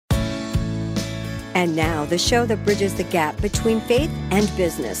And now, the show that bridges the gap between faith and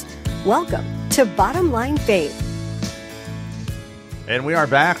business. Welcome to Bottom Line Faith. And we are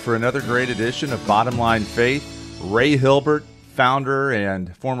back for another great edition of Bottom Line Faith. Ray Hilbert, founder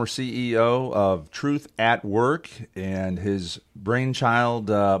and former CEO of Truth at Work, and his brainchild,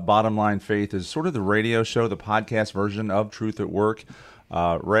 Bottom Line Faith, is sort of the radio show, the podcast version of Truth at Work.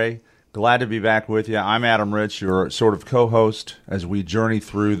 Ray, glad to be back with you. I'm Adam Rich, your sort of co-host as we journey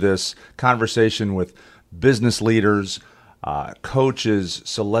through this conversation with business leaders, coaches,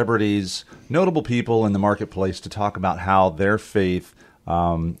 celebrities, notable people in the marketplace to talk about how their faith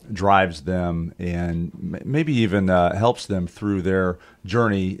drives them and maybe even helps them through their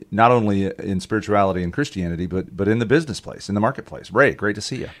journey, not only in spirituality and Christianity, but in the business place, in the marketplace. Ray, great to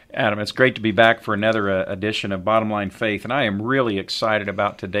see you. Adam, it's great to be back for another edition of Bottom Line Faith, and I am really excited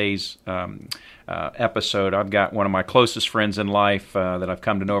about today's episode. I've got one of my closest friends in life that I've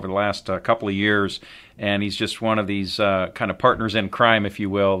come to know over the last couple of years, and he's just one of these kind of partners in crime, if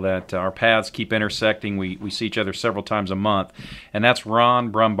you will, that our paths keep intersecting. We see each other several times a month, and that's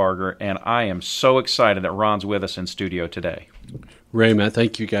Ron Brumbarger, and I am so excited that Ron's with us in studio today. Ray, Matt,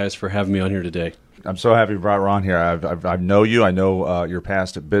 thank you guys for having me on here today. I'm so happy you brought Ron here. I know you. I know your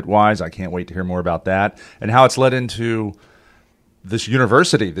past at Bitwise. I can't wait to hear more about that and how it's led into this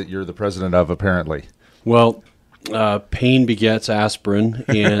university that you're the president of, apparently. Well, pain begets aspirin,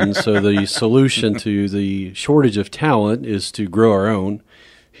 and so the solution to the shortage of talent is to grow our own,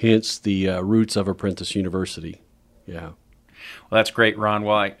 hence the roots of Apprentice University. Yeah. Well, that's great, Ron.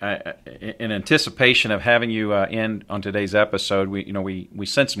 Well, I, in anticipation of having you in on today's episode, we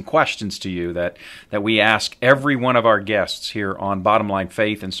sent some questions to you that we ask every one of our guests here on Bottom Line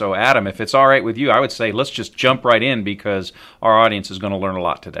Faith. And so, Adam, if it's all right with you, I would say let's just jump right in because our audience is going to learn a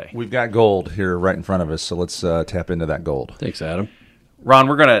lot today. We've got gold here right in front of us, so let's tap into that gold. Thanks, Adam. Ron,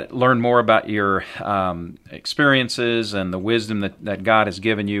 we're going to learn more about your experiences and the wisdom that God has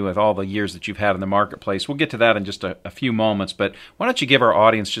given you with all the years that you've had in the marketplace. We'll get to that in just a few moments, but why don't you give our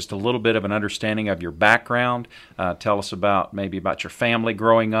audience just a little bit of an understanding of your background? Tell us about your family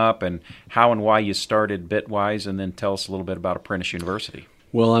growing up and how and why you started Bitwise, and then tell us a little bit about Apprentice University.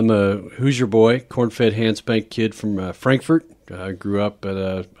 Well, I'm a Hoosier boy, corn-fed, hand-spanked kid from Frankfort. I grew up at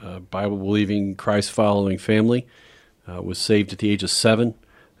a Bible-believing, Christ-following family. Was saved at the age of 7,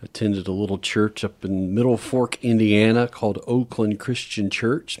 attended a little church up in Middle Fork, Indiana called Oakland Christian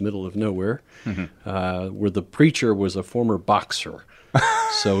Church, middle of nowhere, where the preacher was a former boxer.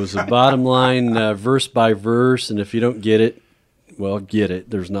 So it was a bottom line, verse by verse, and if you don't get it, well, get it.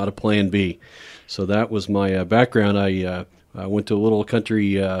 There's not a plan B. So that was my background. I went to a little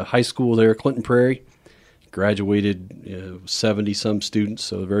country high school there, Clinton Prairie, graduated 70-some students,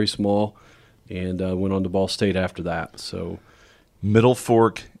 so very small. And went on to Ball State after that. So, Middle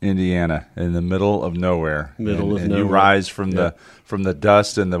Fork, Indiana, in the middle of nowhere. And you rise from the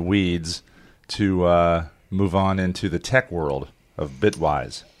dust and the weeds to move on into the tech world of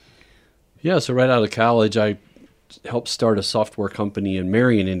Bitwise. Yeah, so right out of college, I helped start a software company in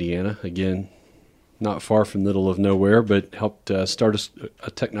Marion, Indiana. Again, not far from the middle of nowhere, but helped start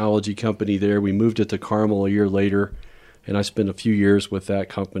a technology company there. We moved it to Carmel a year later. And I spent a few years with that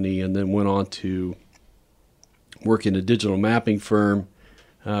company and then went on to work in a digital mapping firm,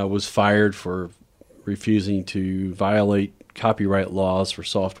 was fired for refusing to violate copyright laws for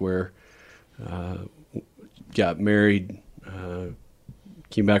software, got married,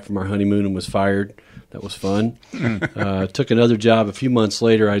 came back from our honeymoon and was fired. That was fun. Took another job a few months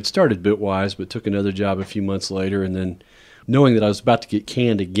later. I'd started Bitwise, but took another job a few months later. And then knowing that I was about to get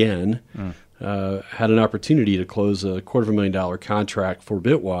canned again, had an opportunity to close a $250,000 contract for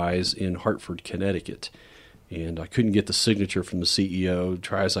Bitwise in Hartford, Connecticut. And I couldn't get the signature from the CEO,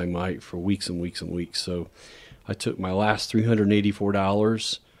 try as I might, for weeks and weeks and weeks. So I took my last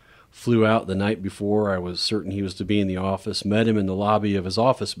 $384, flew out the night before I was certain he was to be in the office, met him in the lobby of his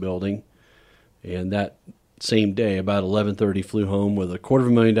office building, and that same day, about 11:30, flew home with a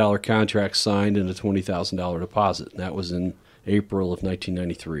 $250,000 contract signed and a $20,000 deposit. And that was in April of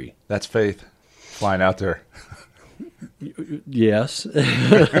 1993. That's faith, flying out there. Yes.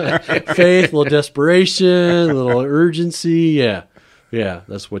 Faith, a little desperation, a little urgency. Yeah,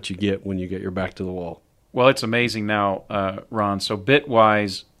 that's what you get when you get your back to the wall. Well, it's amazing now, Ron. So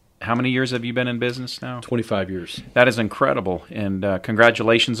Bitwise how many years have you been in business now? 25 years. That is incredible, and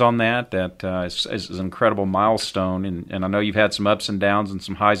congratulations on that. That is an incredible milestone, and I know you've had some ups and downs and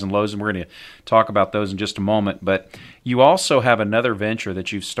some highs and lows, and we're going to talk about those in just a moment. But you also have another venture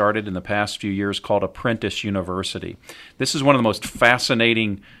that you've started in the past few years called Apprentice University. This is one of the most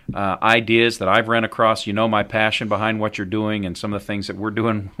fascinating ideas that I've run across. You know my passion behind what you're doing and some of the things that we're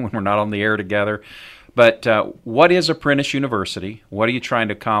doing when we're not on the air together. But what is Apprentice University? What are you trying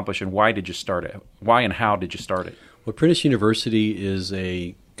to accomplish, and why did you start it? Why and how did you start it? Well, Apprentice University is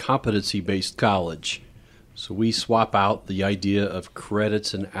a competency-based college. So we swap out the idea of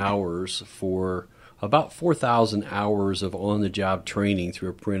credits and hours for about 4,000 hours of on-the-job training through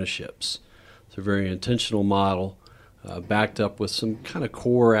apprenticeships. It's a very intentional model, backed up with some kind of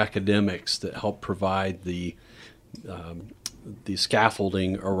core academics that help provide the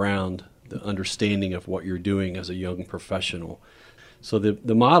scaffolding around the understanding of what you're doing as a young professional. So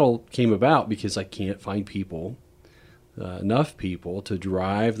the model came about because I can't find people, enough people, to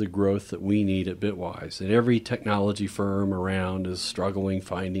drive the growth that we need at Bitwise. And every technology firm around is struggling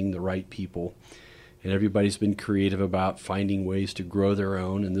finding the right people. And everybody's been creative about finding ways to grow their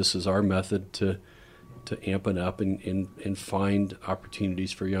own. And this is our method to amp it up and find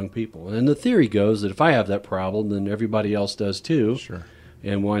opportunities for young people. And the theory goes that if I have that problem, then everybody else does too. Sure.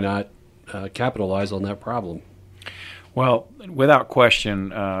 And why not capitalize on that problem? Well, without question,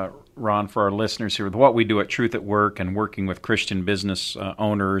 Ron, for our listeners here, with what we do at Truth at Work and working with Christian business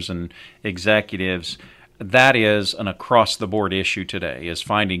owners and executives, that is an across-the-board issue today, is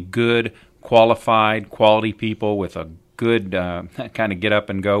finding good, qualified, quality people with a good kind of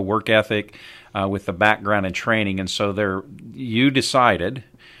get-up-and-go work ethic with the background and training. And so you decided,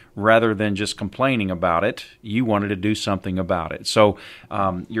 rather than just complaining about it, you wanted to do something about it. So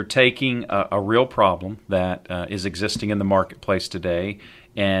you're taking a real problem that is existing in the marketplace today,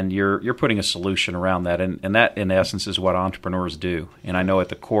 and you're putting a solution around that. And that, in essence, is what entrepreneurs do. And I know at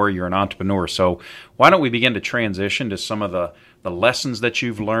the core you're an entrepreneur. So why don't we begin to transition to some of the lessons that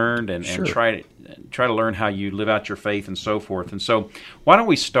you've learned and try to learn how you live out your faith and so forth. And so why don't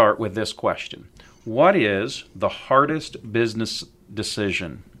we start with this question. What is the hardest business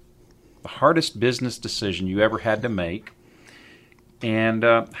decision? The hardest business decision you ever had to make, and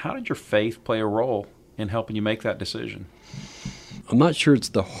how did your faith play a role in helping you make that decision? I'm not sure it's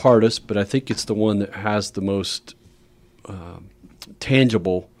the hardest, but I think it's the one that has the most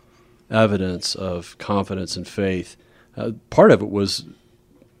tangible evidence of confidence and faith. Part of it was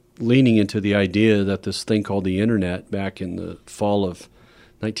leaning into the idea that this thing called the Internet back in the fall of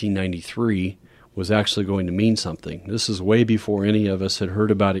 1993 was actually going to mean something. This is way before any of us had heard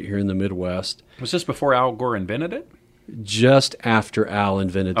about it here in the Midwest. Was this before Al Gore invented it? Just after Al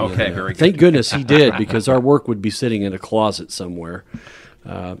invented the Internet. Very good. Thank goodness he did, because our work would be sitting in a closet somewhere.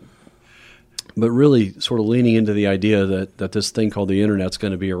 But really sort of leaning into the idea that this thing called the Internet's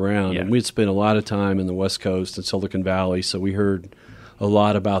going to be around. Yeah. And we'd spent a lot of time in the West Coast and Silicon Valley, so we heard a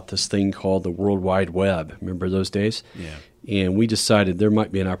lot about this thing called the World Wide Web. Remember those days? Yeah. And we decided there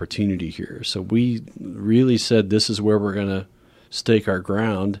might be an opportunity here. So we really said this is where we're going to stake our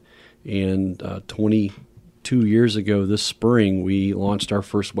ground. And 22 years ago this spring, we launched our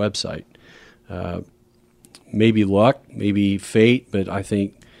first website. Maybe luck, maybe fate, but I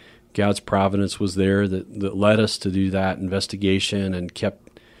think God's providence was there that led us to do that investigation and kept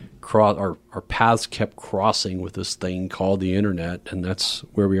our paths kept crossing with this thing called the Internet, and that's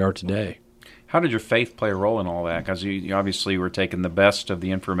where we are today. How did your faith play a role in all that? Because you obviously were taking the best of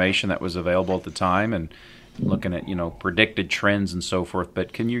the information that was available at the time and looking at predicted trends and so forth.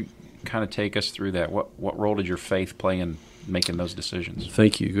 But can you kind of take us through that? What role did your faith play in making those decisions?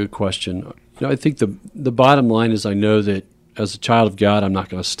 Thank you. Good question. I think the bottom line is I know that as a child of God, I'm not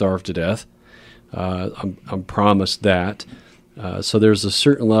going to starve to death. I'm promised that. So there's a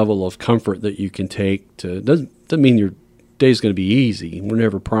certain level of comfort that you can take. Doesn't mean your day's going to be easy. We're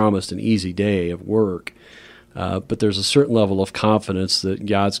never promised an easy day of work. But there's a certain level of confidence that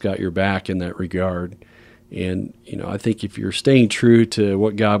God's got your back in that regard. And, I think if you're staying true to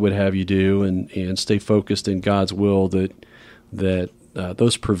what God would have you do and stay focused in God's will, that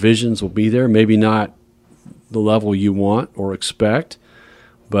those provisions will be there. Maybe not the level you want or expect,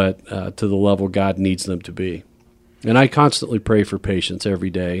 but to the level God needs them to be. And I constantly pray for patience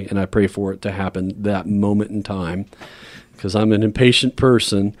every day, and I pray for it to happen that moment in time, because I'm an impatient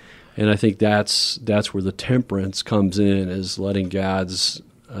person, and I think that's where the temperance comes in, is letting God's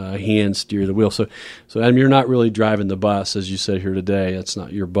hand steer the wheel. So Adam, you're not really driving the bus, as you said here today. It's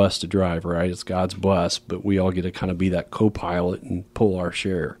not your bus to drive, right? It's God's bus, but we all get to kind of be that co-pilot and pull our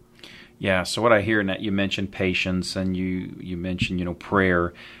share. Yeah. So what I hear in that, you mentioned patience, and you mentioned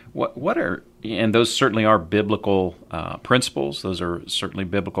prayer. What are, and those certainly are biblical principles. Those are certainly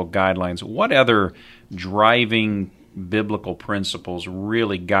biblical guidelines. What other driving biblical principles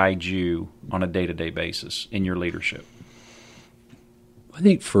really guide you on a day-to-day basis in your leadership? I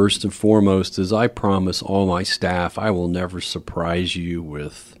think first and foremost is I promise all my staff I will never surprise you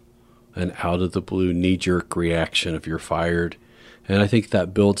with an out-of-the-blue knee-jerk reaction if you're fired. And I think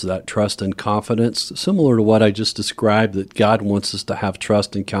that builds that trust and confidence, similar to what I just described, that God wants us to have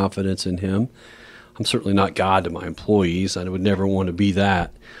trust and confidence in Him. I'm certainly not God to my employees. I would never want to be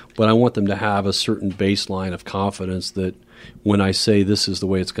that. But I want them to have a certain baseline of confidence that when I say this is the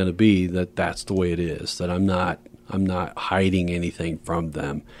way it's going to be, that that's the way it is, that I'm not hiding anything from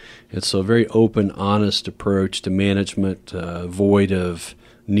them. It's a very open, honest approach to management, void of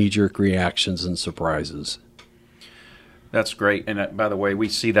knee-jerk reactions and surprises. That's great. And by the way, we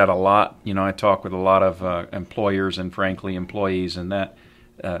see that a lot. I talk with a lot of employers and, frankly, employees, and that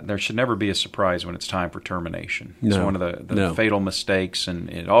there should never be a surprise when it's time for termination. It's one of the fatal mistakes, and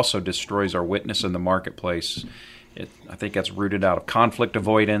it also destroys our witness in the marketplace. I think that's rooted out of conflict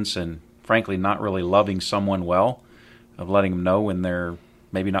avoidance and, frankly, not really loving someone well, of letting them know when they're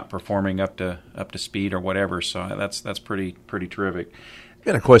maybe not performing up to speed or whatever. So that's pretty terrific. I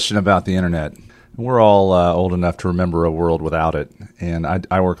got a question about the internet. We're all old enough to remember a world without it, and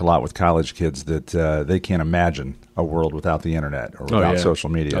I work a lot with college kids that they can't imagine a world without the internet or without social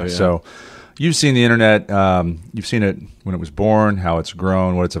media. So you've seen the internet, you've seen it when it was born, how it's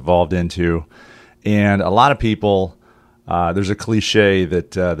grown, what it's evolved into, and a lot of people, there's a cliche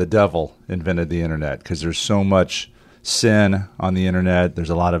that the devil invented the internet because there's so much sin on the internet, there's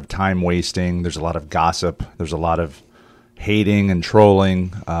a lot of time wasting, there's a lot of gossip, there's a lot of hating and trolling,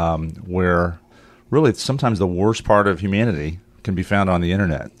 where really sometimes the worst part of humanity can be found on the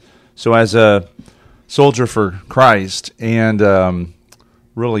internet. So as a soldier for Christ and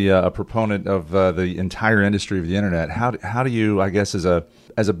really a proponent of the entire industry of the internet, how do you, I guess, as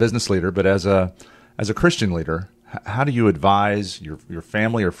a business leader, but as a Christian leader, how do you advise your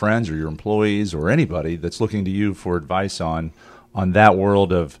family or friends or your employees or anybody that's looking to you for advice on that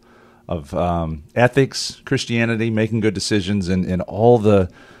world of ethics, Christianity, making good decisions, and all the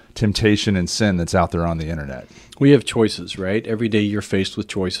temptation and sin that's out there on the internet? We have choices, right? Every day you're faced with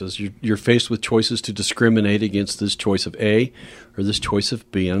choices. You're faced with choices to discriminate against this choice of A or this choice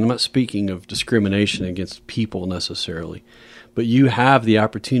of B. And I'm not speaking of discrimination against people necessarily, but you have the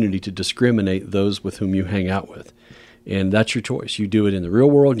opportunity to discriminate those with whom you hang out with. And that's your choice. You do it in the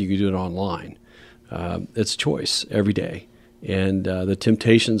real world, you can do it online. It's choice every day. And the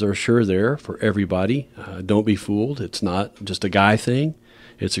temptations are sure there for everybody. Don't be fooled. It's not just a guy thing.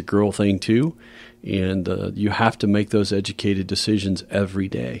 It's a girl thing too, and you have to make those educated decisions every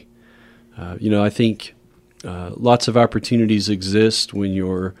day. I think lots of opportunities exist when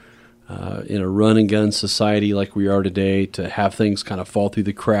you're in a run-and-gun society like we are today to have things kind of fall through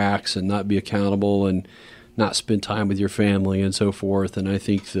the cracks and not be accountable and not spend time with your family and so forth. And I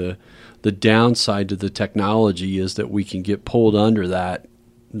think the downside to the technology is that we can get pulled under that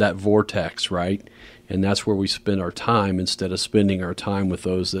vortex, right? And that's where we spend our time instead of spending our time with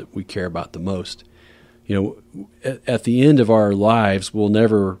those that we care about the most. At the end of our lives, we'll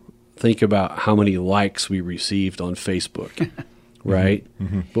never think about how many likes we received on Facebook, right?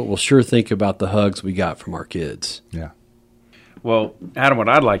 Mm-hmm. But we'll sure think about the hugs we got from our kids. Yeah. Well, Adam, what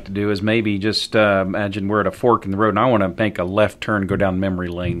I'd like to do is maybe just imagine we're at a fork in the road, and I want to make a left turn, go down memory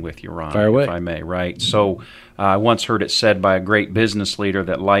lane with you, Ron, Fire away. If I may, right? So I once heard it said by a great business leader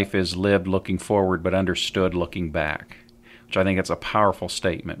that life is lived looking forward but understood looking back, which I think it's a powerful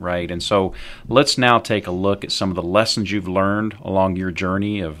statement, right? And so let's now take a look at some of the lessons you've learned along your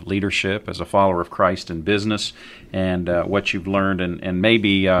journey of leadership as a follower of Christ in business, and what you've learned, and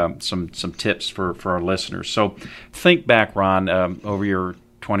maybe some tips for our listeners. So think back, Ron, over your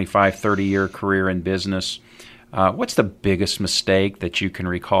 25, 30-year career in business. What's the biggest mistake that you can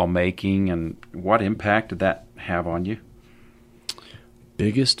recall making, and what impact did that have on you?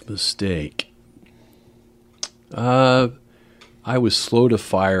 Biggest mistake? I was slow to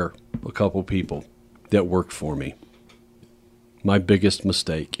fire a couple people that worked for me. My biggest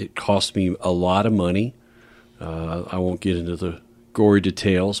mistake. It cost me a lot of money. I won't get into the gory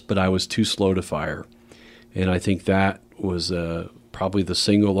details, but I was too slow to fire. And I think that was probably the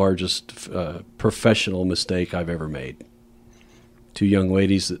single largest professional mistake I've ever made. Two young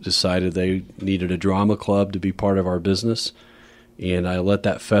ladies that decided they needed a drama club to be part of our business, and I let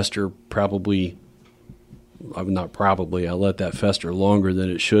that fester I let that fester longer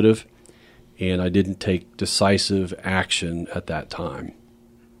than it should have, and I didn't take decisive action at that time.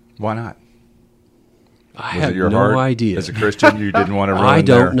 Why not? I Was have it your no heart idea. as a Christian? You didn't want to ruin I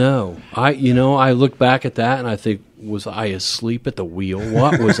don't their- know. I look back at that and I think, was I asleep at the wheel?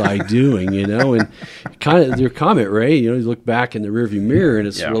 What was I doing? And kind of your comment, Ray. You look back in the rearview mirror and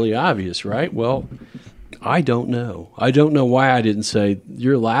it's really obvious, right? Well, I don't know. I don't know why I didn't say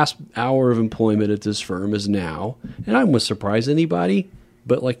your last hour of employment at this firm is now, and I wouldn't surprise anybody.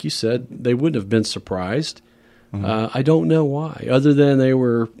 But like you said, they wouldn't have been surprised. I don't know why, other than they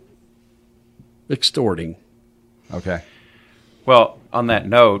were extorting. Okay. Well, on that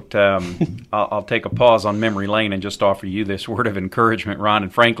note, I'll take a pause on memory lane and just offer you this word of encouragement, Ron.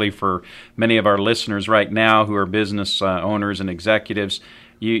 And frankly, for many of our listeners right now who are business owners and executives,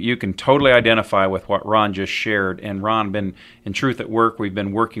 you can totally identify with what Ron just shared. And Ron, in Truth at Work, we've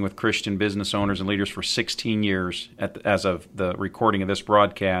been working with Christian business owners and leaders for 16 years as of the recording of this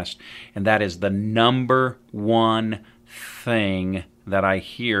broadcast. And that is the number one thing that I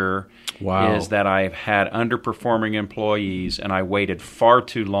hear is that I've had underperforming employees, and I waited far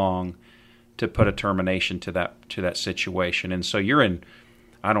too long to put a termination to that situation. And so you're in,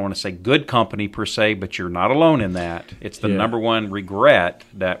 I don't want to say good company per se, but you're not alone in that. It's the number one regret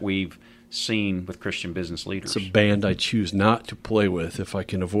that we've seen with Christian business leaders. It's a band I choose not to play with if I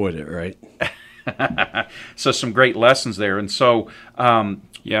can avoid it, right? So some great lessons there. And so, I'd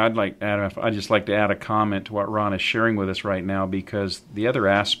just like to add a comment to what Ron is sharing with us right now, because the other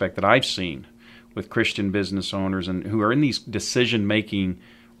aspect that I've seen with Christian business owners and who are in these decision-making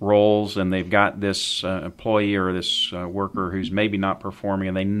roles, and they've got this employee or this worker who's maybe not performing,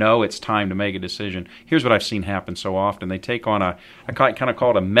 and they know it's time to make a decision. Here's what I've seen happen so often. They take on I kind of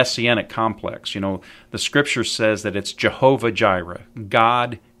call it a messianic complex. The Scripture says that it's Jehovah Jireh.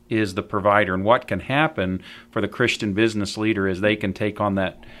 God is the provider. And what can happen for the Christian business leader is they can take on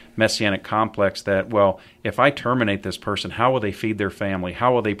that messianic complex that, well, if I terminate this person, how will they feed their family?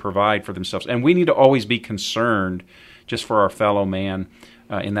 How will they provide for themselves? And we need to always be concerned just for our fellow man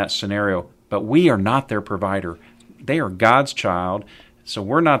in that scenario. But we are not their provider. They are God's child, so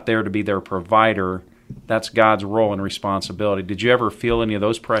we're not there to be their provider. That's God's role and responsibility. Did you ever feel any of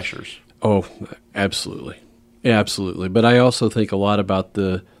those pressures? Oh, absolutely. Yeah, absolutely. But I also think a lot about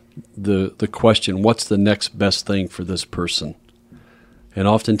the question, what's the next best thing for this person? And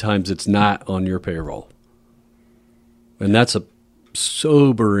oftentimes it's not on your payroll. And that's a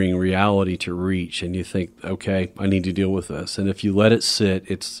sobering reality to reach. And you think, okay, I need to deal with this. And if you let it sit,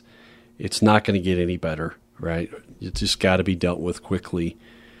 it's not going to get any better, right? It's just got to be dealt with quickly,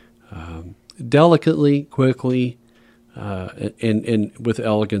 delicately, quickly, and with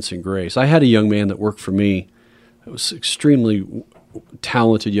elegance and grace. I had a young man that worked for me. It was extremely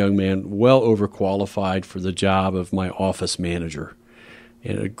talented young man, well overqualified for the job of my office manager,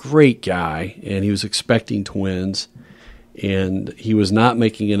 and a great guy. And he was expecting twins, and he was not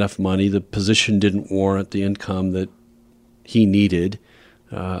making enough money. The position didn't warrant the income that he needed.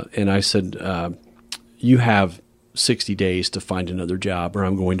 And I said, you have 60 days to find another job, or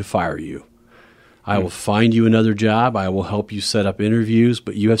I'm going to fire you. I will find you another job. I will help you set up interviews,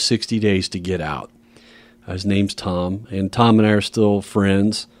 but you have 60 days to get out. His name's Tom, and Tom and I are still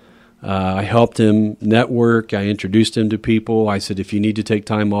friends. I helped him network. I introduced him to people. I said, if you need to take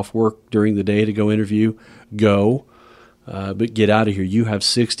time off work during the day to go interview, go. But get out of here. You have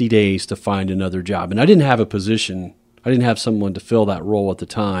 60 days to find another job. And I didn't have a position. I didn't have someone to fill that role at the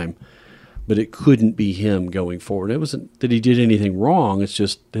time, but it couldn't be him going forward. It wasn't that he did anything wrong. It's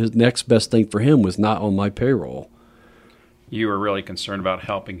just his next best thing for him was not on my payroll. You were really concerned about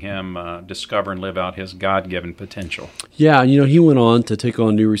helping him discover and live out his God-given potential. Yeah, he went on to take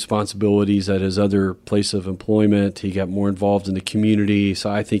on new responsibilities at his other place of employment. He got more involved in the community,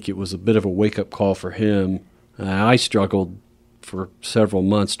 so I think it was a bit of a wake-up call for him. I struggled for several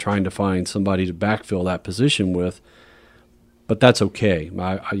months trying to find somebody to backfill that position with, but that's okay.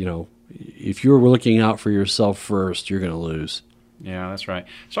 If you're looking out for yourself first, you're going to lose. Yeah, that's right.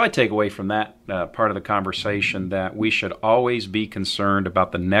 So I take away from that part of the conversation that we should always be concerned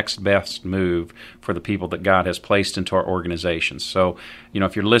about the next best move for the people that God has placed into our organizations. So,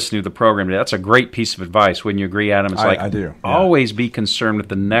 if you're listening to the program today, that's a great piece of advice. Wouldn't you agree, Adam? It's I do. Yeah. Always be concerned with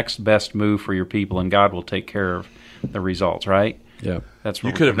the next best move for your people, and God will take care of the results, right? Yeah. That's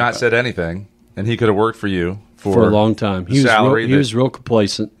what You could have not said anything, and he could have worked for you for a long time. He was real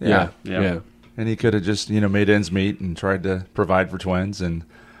complacent. Yeah. And he could have just, made ends meet and tried to provide for twins. And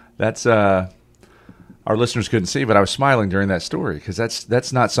that's, our listeners couldn't see, but I was smiling during that story because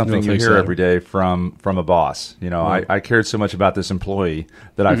that's not something you hear every day from a boss. I cared so much about this employee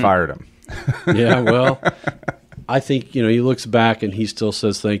that I fired him. Yeah, well, I think, he looks back and he still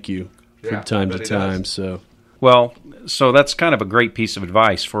says thank you from time to time. Does. So, well, So that's kind of a great piece of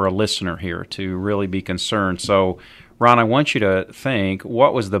advice for a listener here to really be concerned. So, Ron, I want you to think,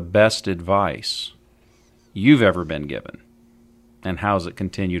 what was the best advice you've ever been given, and how does it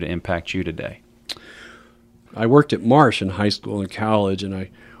continue to impact you today? I worked at Marsh in high school and college, and I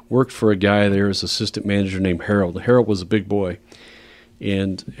worked for a guy there as assistant manager named Harold. Harold was a big boy,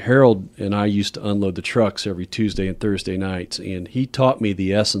 and Harold and I used to unload the trucks every Tuesday and Thursday nights, and he taught me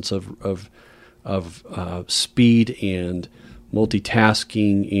the essence of speed and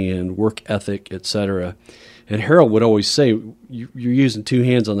multitasking and work ethic, etc. And Harold would always say, "You're using two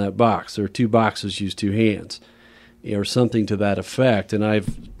hands on that box. There are two boxes, use two hands," or something to that effect. And I've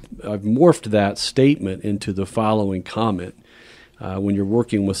morphed that statement into the following comment. When you're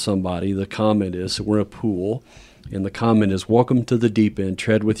working with somebody, the comment is, so we're in a pool, and the comment is, "Welcome to the deep end,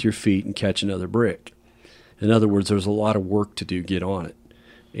 tread with your feet and catch another brick." In other words, there's a lot of work to do, get on it.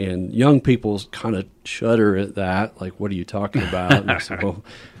 And young people kind of shudder at that, like, what are you talking about? And I said, well,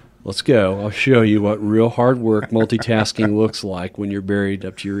 let's go. I'll show you what real hard work, multitasking looks like when you're buried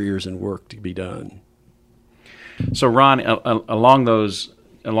up to your ears in work to be done. So, Ron, along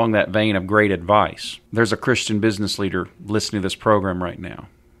that vein of great advice, there's a Christian business leader listening to this program right now,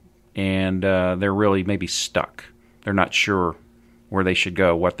 and they're really maybe stuck. They're not sure where they should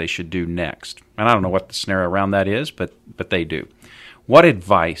go, what they should do next. And I don't know what the scenario around that is, but they do. What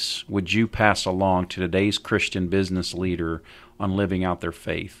advice would you pass along to today's Christian business leader on living out their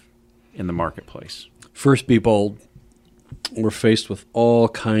faith in the marketplace? First, be bold. We're faced with all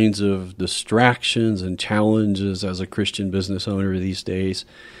kinds of distractions and challenges as a Christian business owner these days.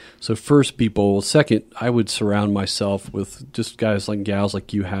 So first, be bold. Second, I would surround myself with just guys and gals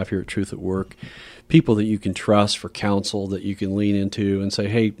like you have here at Truth at Work, people that you can trust for counsel, that you can lean into and say,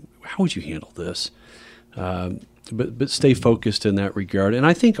 hey, how would you handle this? But stay focused in that regard. And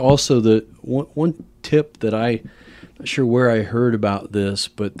I think also that one tip that I'm not sure where I heard about this,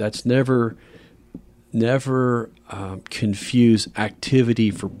 but that's never confuse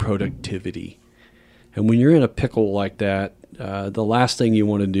activity for productivity. And when you're in a pickle like that, the last thing you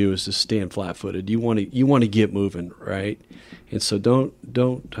want to do is just stand flat-footed. You want to get moving, right? And so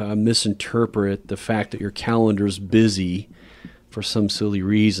don't misinterpret the fact that your calendar's busy for some silly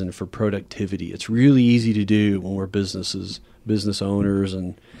reason for productivity. It's really easy to do when we're business owners,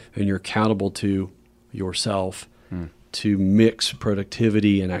 and you're accountable to yourself to mix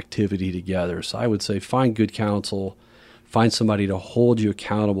productivity and activity together. So I would say find good counsel, find somebody to hold you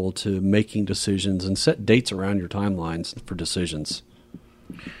accountable to making decisions, and set dates around your timelines for decisions.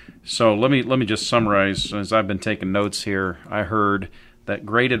 So let me just summarize. As I've been taking notes here, I heard that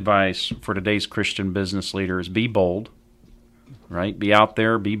great advice for today's Christian business leader is be bold, right? Be out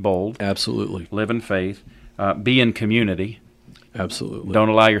there, be bold. Absolutely. Live in faith. Be in community. Absolutely. Don't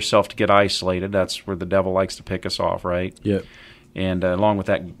allow yourself to get isolated. That's where the devil likes to pick us off, right? Yep. And along with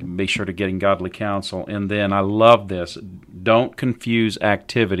that, be sure to getting godly counsel. And then I love this. Don't confuse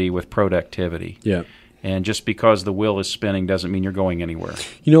activity with productivity. Yeah. And just because the wheel is spinning doesn't mean you're going anywhere.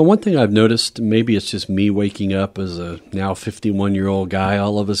 You know, one thing I've noticed, maybe it's just me waking up as a now 51-year-old guy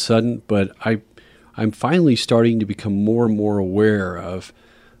all of a sudden, but I'm finally starting to become more and more aware of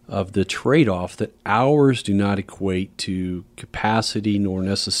the trade-off that hours do not equate to capacity nor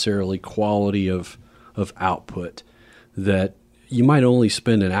necessarily quality of output, that you might only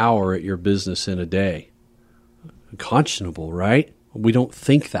spend an hour at your business in a day. Unconscionable, right? We don't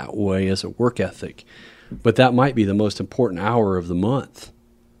think that way as a work ethic, but that might be the most important hour of the month.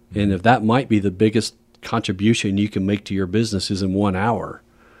 And if that might be the biggest contribution you can make to your business is in 1 hour,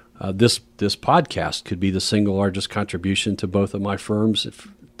 this podcast could be the single largest contribution to both of my firms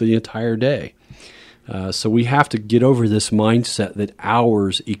the entire day. So we have to get over this mindset that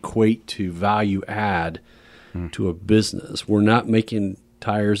hours equate to value add to a business. We're not making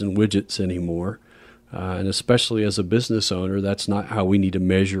tires and widgets anymore. And especially as a business owner, that's not how we need to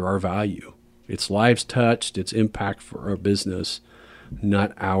measure our value. It's lives touched, it's impact for our business,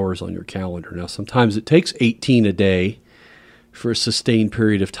 not hours on your calendar. Now, sometimes it takes 18 a day for a sustained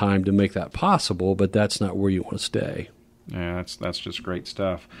period of time to make that possible, but that's not where you want to stay. Yeah, that's just great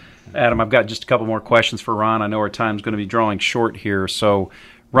stuff. Adam, I've got just a couple more questions for Ron. I know our time's going to be drawing short here. So,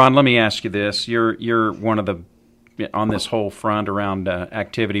 Ron, let me ask you this. You're one of the, on this whole front around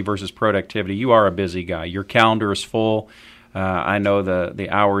activity versus productivity, you are a busy guy. Your calendar is full. I know the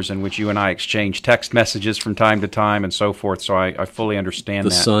hours in which you and I exchange text messages from time to time and so forth, so I fully understand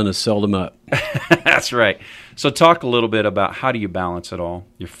that. The sun is seldom up. That's right. So talk a little bit about how do you balance it all?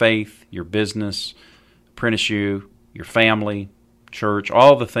 Your faith, your business, Apprenticeship, your family, church,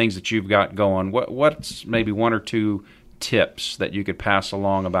 all the things that you've got going. What's maybe one or two tips that you could pass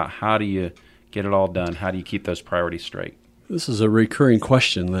along about how do you get it all done? How do you keep those priorities straight? This is a recurring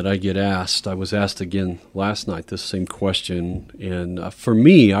question that I get asked. I was asked again last night, this same question. And for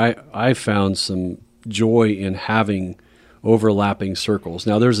me, I found some joy in having overlapping circles.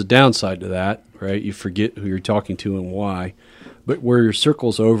 Now, there's a downside to that, right? You forget who you're talking to and why. But where your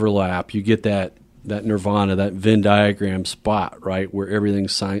circles overlap, you get that nirvana, that Venn diagram spot, right, where everything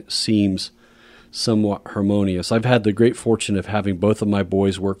seems somewhat harmonious. I've had the great fortune of having both of my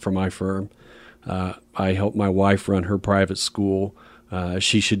boys work for my firm. I help my wife run her private school.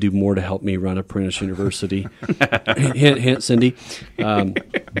 She should do more to help me run Apprentice University. Hint, Cindy.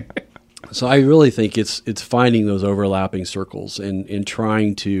 So I really think it's finding those overlapping circles and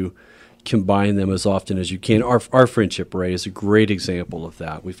trying to combine them as often as you can. Our friendship, Ray, is a great example of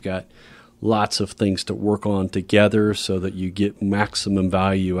that. We've got lots of things to work on together so that you get maximum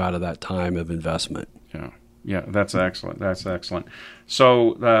value out of that time of investment. Yeah, that's excellent. That's excellent.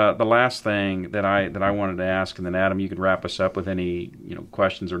 So the last thing that I wanted to ask, and then Adam, you could wrap us up with any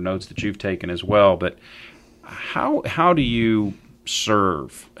questions or notes that you've taken as well. But how do you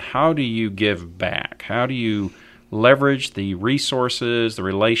serve? How do you give back? How do you leverage the resources, the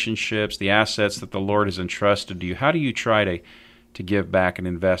relationships, the assets that the Lord has entrusted to you? How do you try to give back and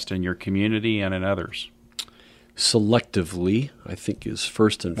invest in your community and in others? Selectively, I think, is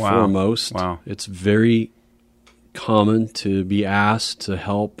first and Wow. foremost. Wow. It's very common to be asked to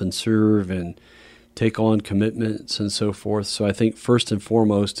help and serve and take on commitments and so forth. So I think first and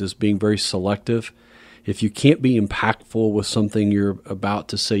foremost is being very selective. If you can't be impactful with something you're about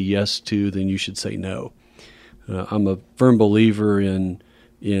to say yes to, then you should say no. I'm a firm believer in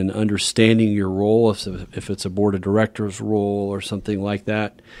understanding your role, if it's a board of directors role or something like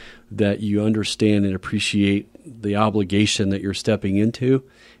that, that you understand and appreciate the obligation that you're stepping into.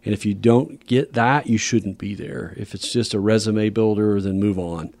 And if you don't get that, you shouldn't be there. If it's just a resume builder, then move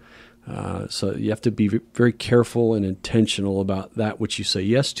on. So you have to be very careful and intentional about that which you say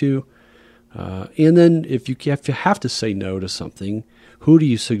yes to. And then if you have to say no to something, who do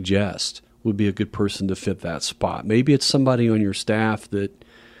you suggest would be a good person to fit that spot? Maybe it's somebody on your staff that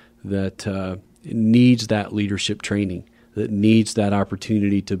needs that leadership training, that needs that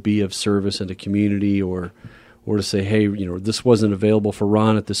opportunity to be of service in the community, or to say, hey, this wasn't available for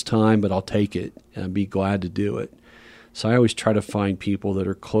Ron at this time, but I'll take it and I'd be glad to do it. So I always try to find people that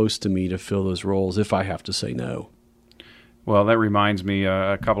are close to me to fill those roles if I have to say no. Well, that reminds me,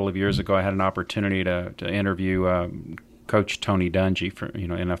 a couple of years ago I had an opportunity to interview Coach Tony Dungy,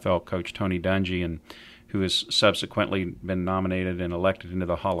 NFL Coach Tony Dungy, and who has subsequently been nominated and elected into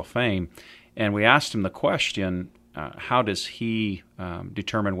the Hall of Fame. And we asked him the question, how does he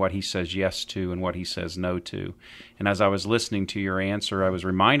determine what he says yes to and what he says no to? And as I was listening to your answer, I was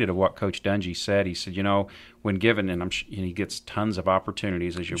reminded of what Coach Dungy said. He said, when given, and he gets tons of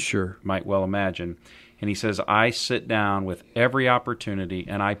opportunities, as you might well imagine, and he says, I sit down with every opportunity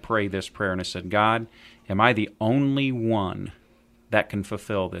and I pray this prayer. And I said, God, am I the only one that can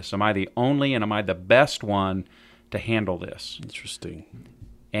fulfill this? Am I the only and am I the best one to handle this? Interesting.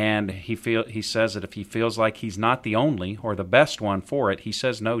 And he says that if he feels like he's not the only or the best one for it, he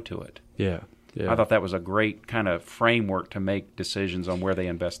says no to it. Yeah. I thought that was a great kind of framework to make decisions on where they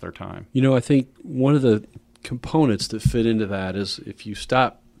invest their time. I think one of the components that fit into that is if you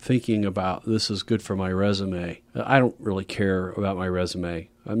stop thinking about this is good for my resume. I don't really care about my resume.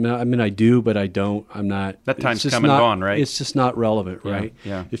 I do, but I don't. I'm not. That time's come and gone, right? It's just not relevant, right?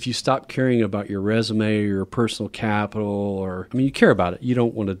 Yeah. If you stop caring about your resume or your personal capital, you care about it. You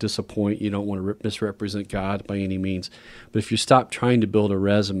don't want to disappoint. You don't want to misrepresent God by any means. But if you stop trying to build a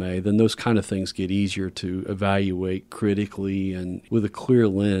resume, then those kind of things get easier to evaluate critically and with a clear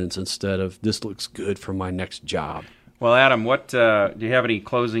lens instead of this looks good for my next job. Well, Adam, what do you have any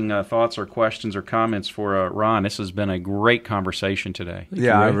closing thoughts or questions or comments for Ron? This has been a great conversation today.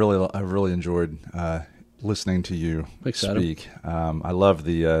 I really enjoyed listening to you speak. I love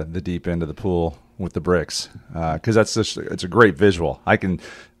the deep end of the pool with the bricks because it's a great visual. I can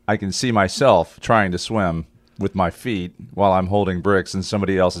see myself trying to swim with my feet while I'm holding bricks, and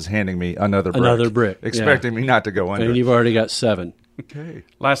somebody else is handing me another brick, expecting me not to go under. And you've already got 7. Okay.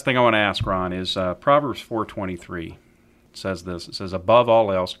 Last thing I want to ask, Ron, is Proverbs 4:23. It says this. It says, above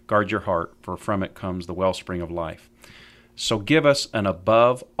all else, guard your heart, for from it comes the wellspring of life. So give us an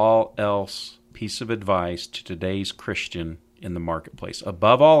above all else piece of advice to today's Christian in the marketplace.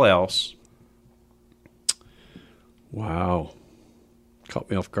 Above all else. Wow. Caught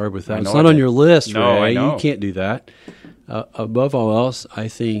me off guard with that. It's not on your list, no, Ray. I know. You can't do that. Above all else, I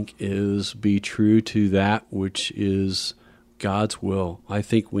think, is be true to that which is God's will. I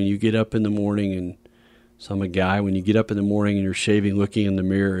think when you get up in the morning and So I'm a guy, when you get up in the morning and you're shaving, looking in the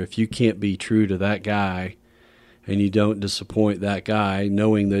mirror, if you can't be true to that guy and you don't disappoint that guy,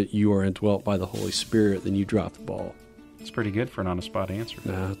 knowing that you are indwelt by the Holy Spirit, then you drop the ball. It's pretty good for an on-the-spot answer.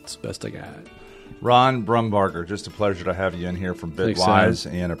 No, it's the best I got. Ron Brumbarger, just a pleasure to have you in here from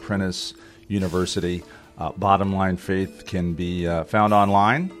Bitwise and Apprentice University. Bottom Line Faith can be found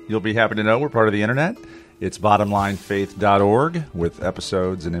online. You'll be happy to know we're part of the internet. It's bottomlinefaith.org with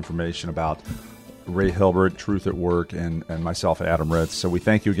episodes and information about Ray Hilbert, Truth at Work, and myself, Adam Ritz. So we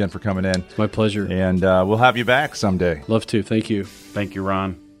thank you again for coming in. It's my pleasure. And we'll have you back someday. Love to. Thank you. Thank you,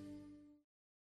 Ron.